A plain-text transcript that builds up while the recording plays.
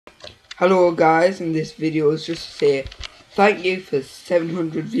Hello guys, in this video is just to say thank you for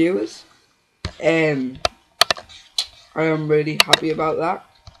 700 viewers. I am really happy about that.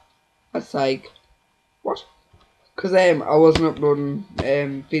 That's like, what? Because I wasn't uploading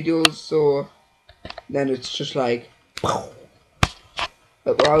videos, so then it's just like,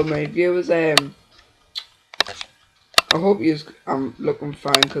 look how many viewers. I hope I'm looking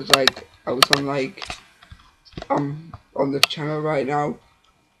fine, because like I was on I'm on the channel right now.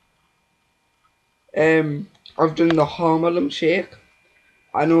 I've done the Harlem Shake.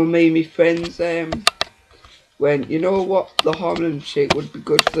 I know me and my friends when you know what, the Harlem Shake would be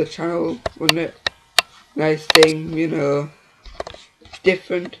good for the channel, wouldn't it? Nice thing,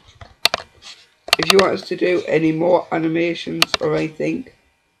 different. If you want us to do any more animations or anything,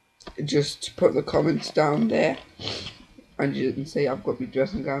 just put the comments down there, and you can see I've got my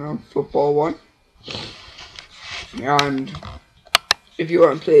dressing gown on, football one. And if you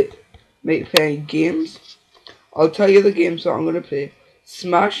want to play any games, I'll tell you the games that I'm going to play: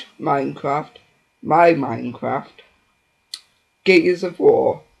 Smash, Minecraft, My Minecraft, Gears of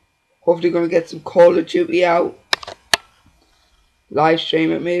War. Hopefully going to get some Call of Duty out, live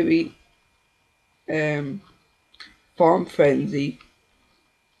stream it maybe, Farm Frenzy.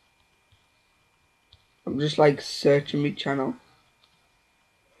 I'm just like searching my channel,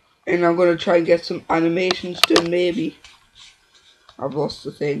 and I'm going to try and get some animations done maybe. I've lost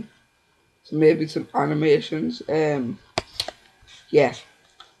the thing. So maybe some animations. Yeah.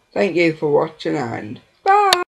 Thank you for watching, and